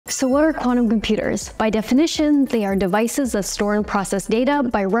So what are quantum computers? By definition, they are devices that store and process data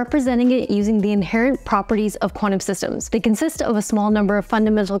by representing it using the inherent properties of quantum systems. They consist of a small number of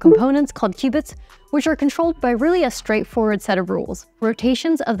fundamental components called qubits, which are controlled by really a straightforward set of rules,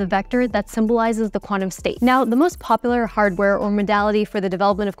 rotations of the vector that symbolizes the quantum state. Now, the most popular hardware or modality for the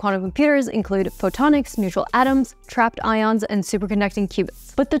development of quantum computers include photonics, neutral atoms, trapped ions, and superconducting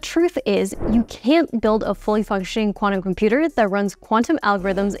qubits. But the truth is, you can't build a fully functioning quantum computer that runs quantum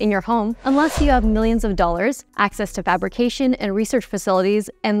algorithms in your home unless you have millions of dollars, access to fabrication and research facilities,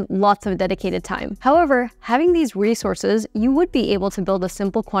 and lots of dedicated time. However, having these resources, you would be able to build a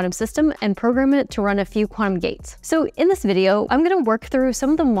simple quantum system and program it to run a few quantum gates. So in this video, I'm going to work through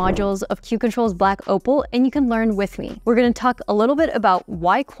some of the modules of Q-Control's Black Opal, and you can learn with me. We're going to talk a little bit about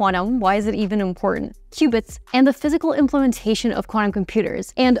why quantum, why is it even important, qubits, and the physical implementation of quantum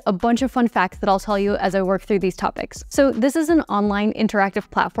computers, and a bunch of fun facts that I'll tell you as I work through these topics. So this is an online interactive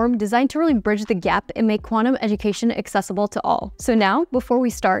platform designed to really bridge the gap and make quantum education accessible to all. So now, before we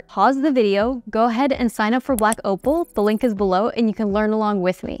start, pause the video, go ahead and sign up for Black Opal. The link is below and you can learn along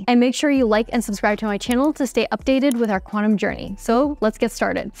with me. And make sure you like and subscribe to my channel to stay updated with our quantum journey. So let's get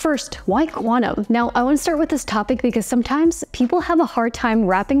started. First, why quantum? Now, I want to start with this topic because sometimes people have a hard time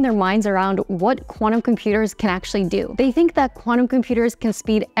wrapping their minds around what quantum computers can actually do. They think that quantum computers can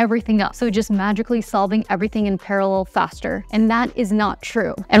speed everything up, so just magically solving everything in parallel faster. And that is not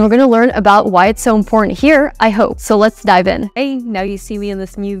true. And we're going to learn about why it's so important here, I hope. So let's dive in. Hey, now you see me in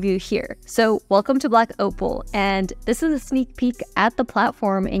this new view here. So welcome to Black Opal, and this is a sneak peek at the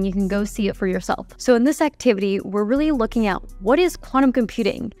platform and you can go see it for yourself. So in this activity, we're really looking at what is quantum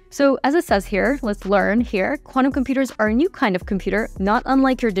computing. So as it says here, let's learn here, quantum computers are a new kind of computer, not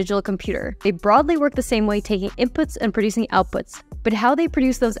unlike your digital computer. They broadly work the same way, taking inputs and producing outputs. But how they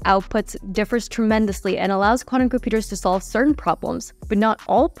produce those outputs differs tremendously and allows quantum computers to solve certain problems, but not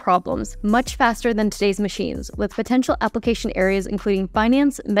all problems, much faster than today's machines, with potential application areas including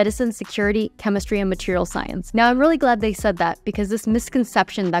finance, medicine, security, chemistry, and material science. Now, I'm really glad they said that because this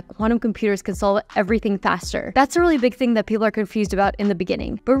misconception that quantum computers can solve everything faster, that's a really big thing that people are confused about in the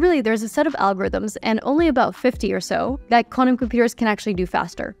beginning. But really, there's a set of algorithms, and only about 50 or so, that quantum computers can actually do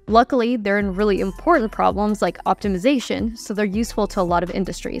faster. Luckily, they're in really important problems like optimization, so they're useful to a lot of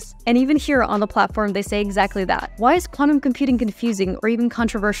industries. And even here on the platform, they say exactly that. Why is quantum computing confusing or even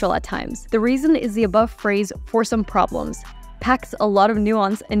controversial at times? The reason is the above phrase, for some problems, packs a lot of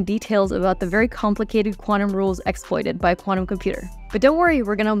nuance and details about the very complicated quantum rules exploited by a quantum computer. But don't worry,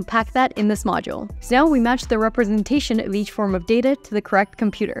 we're going to unpack that in this module. So now we match the representation of each form of data to the correct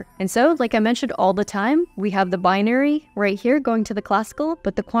computer. And so, like I mentioned all the time, we have the binary right here going to the classical,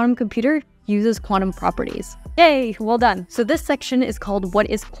 but the quantum computer uses quantum properties. Yay, well done. So this section is called What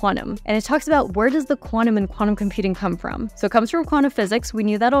is Quantum? And it talks about where does the quantum in quantum computing come from? So it comes from quantum physics, we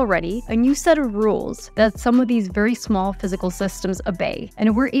knew that already, a new set of rules that some of these very small physical systems obey,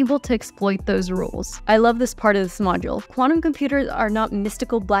 and we're able to exploit those rules. I love this part of this module. Quantum computers are not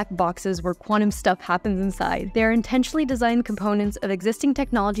mystical black boxes where quantum stuff happens inside. They are intentionally designed components of existing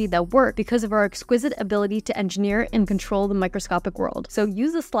technology that work because of our exquisite ability to engineer and control the microscopic world. So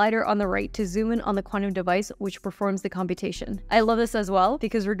use the slider on the right to zoom in on the quantum device which performs the computation. I love this as well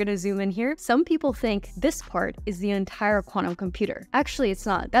because we're going to zoom in here. Some people think this part is the entire quantum computer. Actually, it's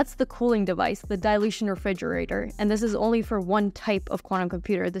not. That's the cooling device, the dilution refrigerator, and this is only for one type of quantum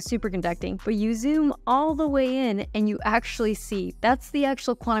computer, the superconducting. But you zoom all the way in and you actually see that's the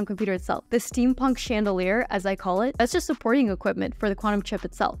actual quantum computer itself. The steampunk chandelier, as I call it, that's just supporting equipment for the quantum chip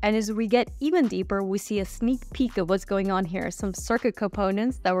itself. And as we get even deeper, we see a sneak peek of what's going on here, some circuit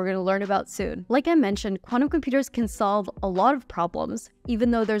components that we're going to learn about soon. Like I mentioned, quantum computers can solve a lot of problems, even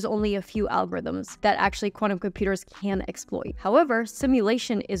though there's only a few algorithms that actually quantum computers can exploit. However,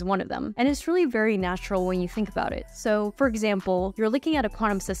 simulation is one of them, and it's really very natural when you think about it. So, for example, you're looking at a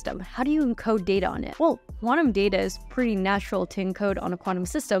quantum system. How do you encode data on it? Well, quantum data is pretty natural to encode on a quantum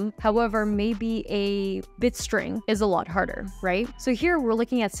system. However, maybe a bit string is a lot harder, right? So here we're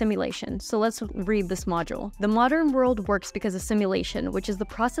looking at simulation. So let's read this module. The modern world works because of simulation, which is the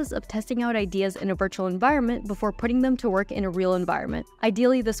process of testing out ideas in a virtual environment before putting them to work in a real environment.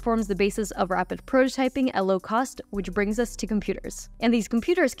 Ideally, this forms the basis of rapid prototyping at low cost, which brings us to computers. And these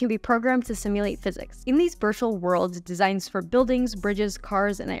computers can be programmed to simulate physics. In these virtual worlds, designs for buildings, bridges,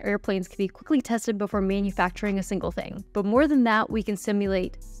 cars, and airplanes can be quickly tested before manufacturing a single thing. But more than that, we can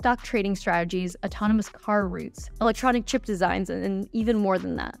simulate stock trading strategies, autonomous car routes, electronic chip designs, and even more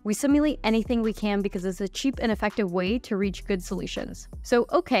than that. We simulate anything we can because it's a cheap and effective way to reach good solutions. So,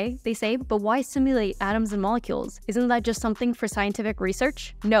 okay, they say, but why simulate atoms and molecules? Isn't that just something for scientific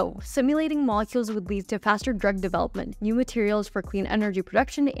research? No, simulating molecules would lead to faster drug development, new materials for clean energy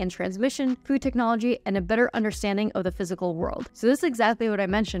production and transmission, food technology, and a better understanding of the physical world. So this is exactly what I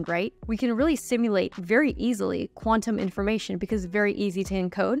mentioned, right? We can really simulate very easily quantum information because it's very easy to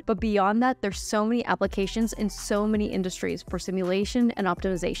encode, but beyond that, there's so many applications in so many industries for simulation and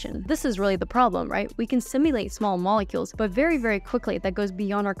optimization. This is really the problem, right? We can simulate small molecules, but very, very quickly that goes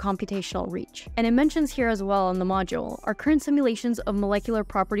beyond our computational reach. And it mentions here as well in the module, our current simulations of molecular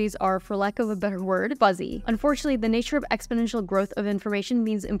properties are, for lack of a better word, fuzzy. Unfortunately, the nature of exponential growth of information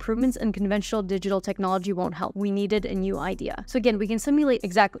means improvements in conventional digital technology won't help. We needed a new idea. So again, we can simulate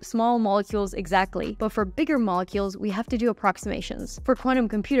exactly small molecules exactly, but for bigger molecules, we have to do approximations. For quantum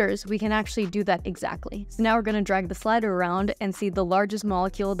computers, we can actually do that exactly. So now we're going to drag the slider around and see the largest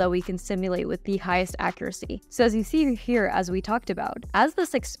molecule that we can simulate with the highest accuracy. So as you see here, as we talked about, as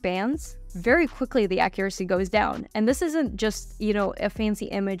this expands, very quickly the accuracy goes down. And this isn't just, a fancy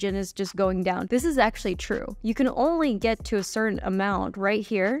image and it's just going down. This is actually true. You can only get to a certain amount right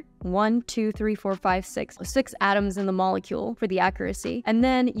here. 1, 2, 3, 4, 5, 6. 6 atoms in the molecule for the accuracy. And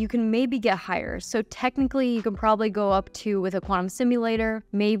then you can maybe get higher. So technically you can probably go up to, with a quantum simulator,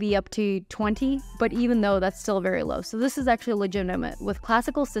 maybe up to 20, but even though that's still very low. So this is actually legitimate. With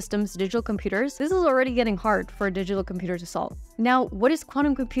classical systems, digital computers, this is already getting hard for a digital computer to solve. Now, what is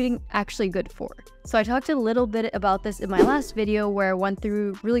quantum computing actually good for? So I talked a little bit about this in my last video where I went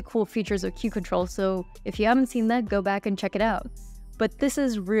through really cool features of Q-CTRL. So if you haven't seen that, go back and check it out. But this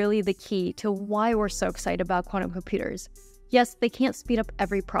is really the key to why we're so excited about quantum computers. Yes, they can't speed up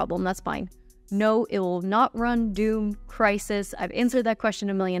every problem, that's fine. No, it will not run Doom, Crisis, I've answered that question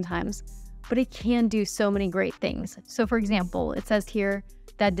a million times, but it can do so many great things. So for example, it says here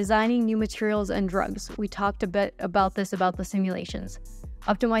that designing new materials and drugs, we talked a bit about this about the simulations,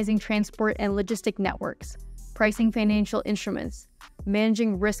 optimizing transport and logistic networks, pricing financial instruments,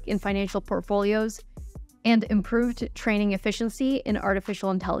 managing risk in financial portfolios, and improved training efficiency in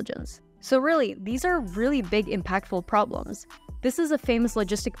artificial intelligence. So really, these are really big, impactful problems. This is a famous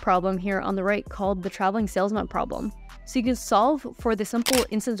logistic problem here on the right called the traveling salesman problem. So you can solve for the simple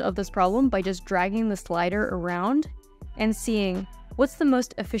instance of this problem by just dragging the slider around and seeing what's the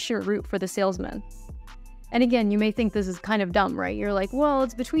most efficient route for the salesman. And again, you may think this is kind of dumb, right? You're like, well,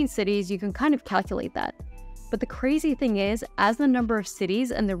 it's between cities, you can kind of calculate that. But the crazy thing is, as the number of cities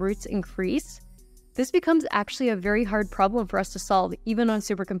and the routes increase, this becomes actually a very hard problem for us to solve, even on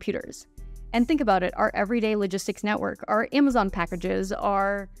supercomputers. And think about it, our everyday logistics network, our Amazon packages,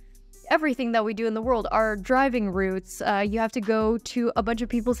 our everything that we do in the world, our driving routes, you have to go to a bunch of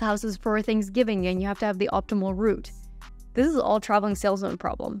people's houses for Thanksgiving and you have to have the optimal route. This is all traveling salesman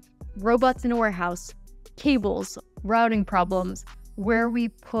problem. Robots in a warehouse, cables, routing problems, where we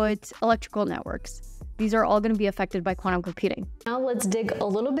put electrical networks. These are all going to be affected by quantum computing. Now let's dig a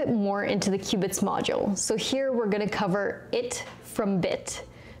little bit more into the qubits module. So here we're going to cover it from bit.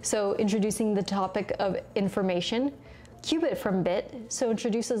 So introducing the topic of information, qubit from bit, so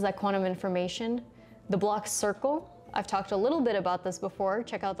introduces that quantum information. The block circle, I've talked a little bit about this before,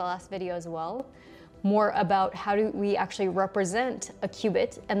 check out the last video as well. More about how do we actually represent a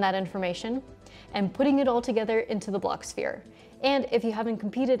qubit and that information, and putting it all together into the block sphere. And if you haven't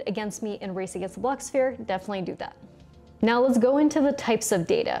competed against me in Race Against the Block Sphere, definitely do that. Now let's go into the types of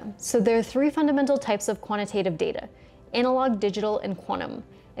data. So there are 3 fundamental types of quantitative data: analog, digital, and quantum.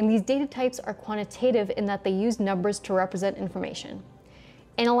 And these data types are quantitative in that they use numbers to represent information.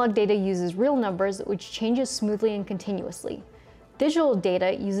 Analog data uses real numbers, which changes smoothly and continuously. Digital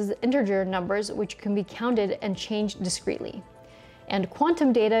data uses integer numbers, which can be counted and changed discretely. And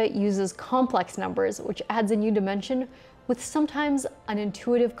quantum data uses complex numbers, which adds a new dimension with sometimes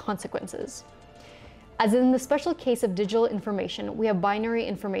unintuitive consequences. As in the special case of digital information, we have binary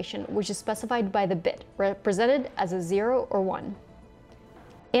information, which is specified by the bit, represented as a 0 or 1.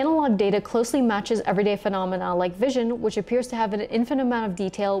 Analog data closely matches everyday phenomena like vision, which appears to have an infinite amount of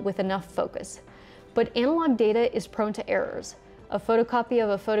detail with enough focus. But analog data is prone to errors. A photocopy of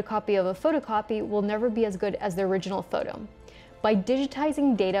a photocopy of a photocopy will never be as good as the original photo. By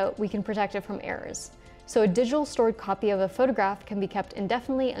digitizing data, we can protect it from errors. So a digital stored copy of a photograph can be kept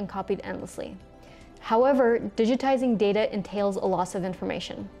indefinitely and copied endlessly. However, digitizing data entails a loss of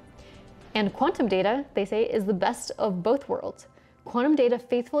information. And quantum data, they say, is the best of both worlds. Quantum data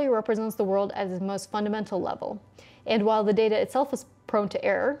faithfully represents the world at its most fundamental level. And while the data itself is prone to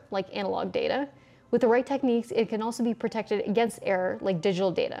error, like analog data, with the right techniques, it can also be protected against error, like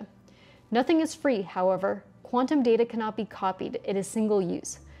digital data. Nothing is free, however. Quantum data cannot be copied. It is single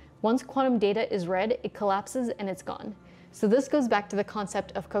use. Once quantum data is read, it collapses and it's gone. So this goes back to the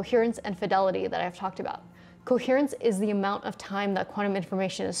concept of coherence and fidelity that I've talked about. Coherence is the amount of time that quantum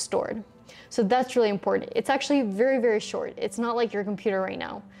information is stored. So that's really important. It's actually very, very short. It's not like your computer right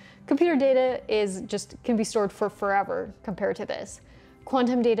now. Computer data can be stored for forever compared to this.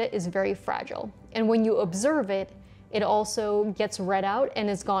 Quantum data is very fragile. And when you observe it, it also gets read out and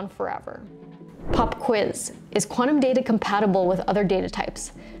is gone forever. Pop quiz. Is quantum data compatible with other data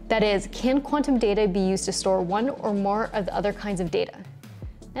types? That is, can quantum data be used to store one or more of the other kinds of data?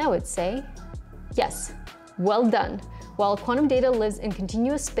 And I would say, yes. Well done. While quantum data lives in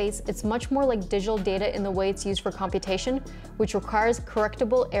continuous space, it's much more like digital data in the way it's used for computation, which requires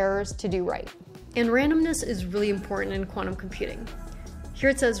correctable errors to do right. And randomness is really important in quantum computing. Here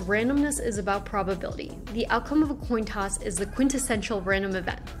it says randomness is about probability. The outcome of a coin toss is the quintessential random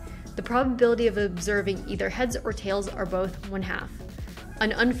event. The probability of observing either heads or tails are both 1/2.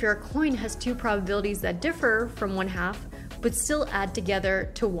 An unfair coin has two probabilities that differ from 1/2, but still add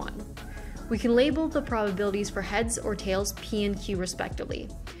together to 1. We can label the probabilities for heads or tails P and Q respectively.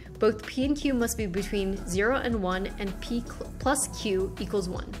 Both P and Q must be between 0 and 1, and P plus Q equals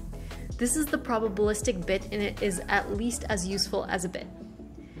 1. This is the probabilistic bit, and it is at least as useful as a bit.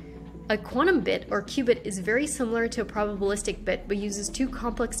 A quantum bit, or qubit, is very similar to a probabilistic bit, but uses two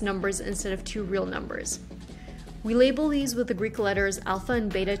complex numbers instead of two real numbers. We label these with the Greek letters alpha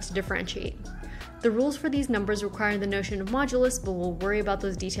and beta to differentiate. The rules for these numbers require the notion of modulus, but we'll worry about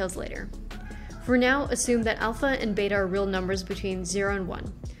those details later. For now, assume that alpha and beta are real numbers between 0 and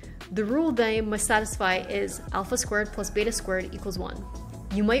 1. The rule they must satisfy is alpha squared plus beta squared equals 1.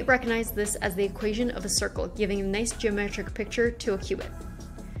 You might recognize this as the equation of a circle, giving a nice geometric picture to a qubit.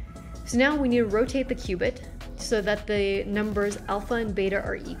 So now we need to rotate the qubit so that the numbers alpha and beta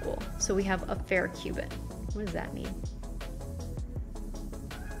are equal. So we have a fair qubit. What does that mean?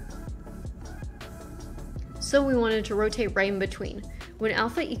 So we wanted to rotate right in between. When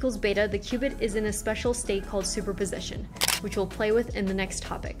alpha equals beta, the qubit is in a special state called superposition, which we'll play with in the next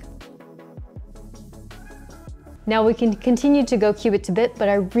topic. Now we can continue to go qubit to bit, but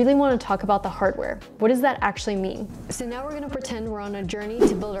I really want to talk about the hardware. What does that actually mean? So now we're going to pretend we're on a journey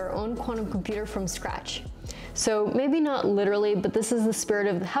to build our own quantum computer from scratch. So maybe not literally, but this is the spirit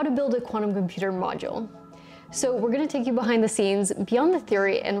of how to build a quantum computer module. So we're going to take you behind the scenes, beyond the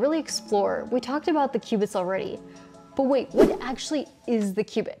theory, and really explore. We talked about the qubits already, but wait, what actually is the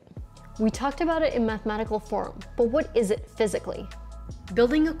qubit? We talked about it in mathematical form, but what is it physically?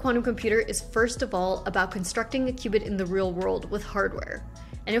 Building a quantum computer is first of all about constructing a qubit in the real world with hardware.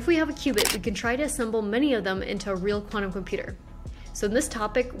 And if we have a qubit, we can try to assemble many of them into a real quantum computer. So in this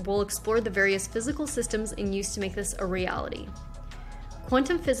topic, we'll explore the various physical systems in use to make this a reality.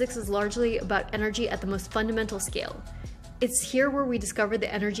 Quantum physics is largely about energy at the most fundamental scale. It's here where we discover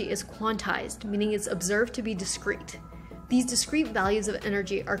the energy is quantized, meaning it's observed to be discrete. These discrete values of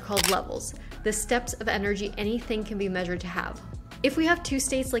energy are called levels, the steps of energy anything can be measured to have. If we have two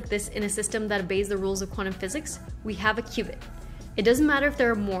states like this in a system that obeys the rules of quantum physics, we have a qubit. It doesn't matter if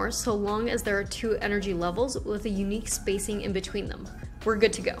there are more, so long as there are two energy levels with a unique spacing in between them. We're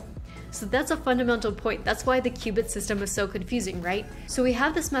good to go. So that's a fundamental point. That's why the qubit system is so confusing, right? So we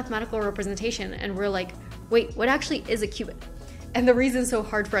have this mathematical representation and we're like, wait, what actually is a qubit? And the reason it's so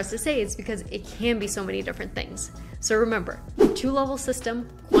hard for us to say is because it can be so many different things. So remember, two-level system,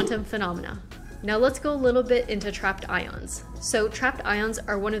 quantum phenomena. Now let's go a little bit into trapped ions. So trapped ions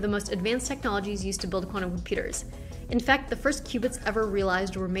are one of the most advanced technologies used to build quantum computers. In fact, the first qubits ever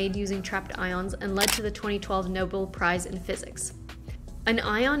realized were made using trapped ions and led to the 2012 Nobel Prize in Physics. An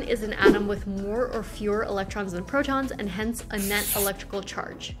ion is an atom with more or fewer electrons than protons and hence a net electrical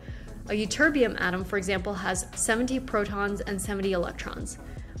charge. A ytterbium atom, for example, has 70 protons and 70 electrons.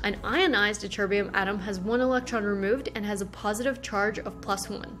 An ionized ytterbium atom has 1 electron removed and has a positive charge of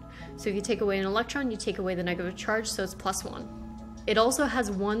 +1. So if you take away an electron, you take away the negative charge, so it's +1. It also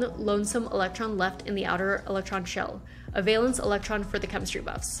has 1 lonesome electron left in the outer electron shell, a valence electron for the chemistry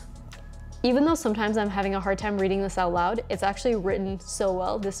buffs. Even though sometimes I'm having a hard time reading this out loud, it's actually written so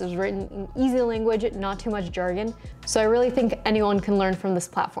well. This is written in easy language, not too much jargon, so I really think anyone can learn from this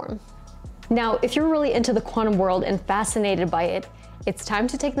platform. Now, if you're really into the quantum world and fascinated by it, it's time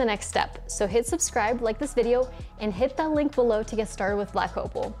to take the next step. So hit subscribe, like this video, and hit that link below to get started with Black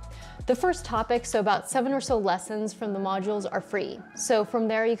Opal. The first topic, so about 7 or so lessons from the modules, are free. So from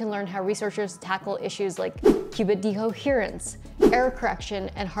there you can learn how researchers tackle issues like qubit decoherence, error correction,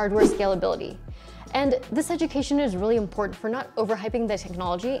 and hardware scalability. And this education is really important for not overhyping the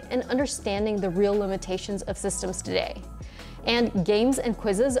technology and understanding the real limitations of systems today. And games and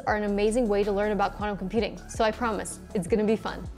quizzes are an amazing way to learn about quantum computing, so I promise, it's gonna be fun.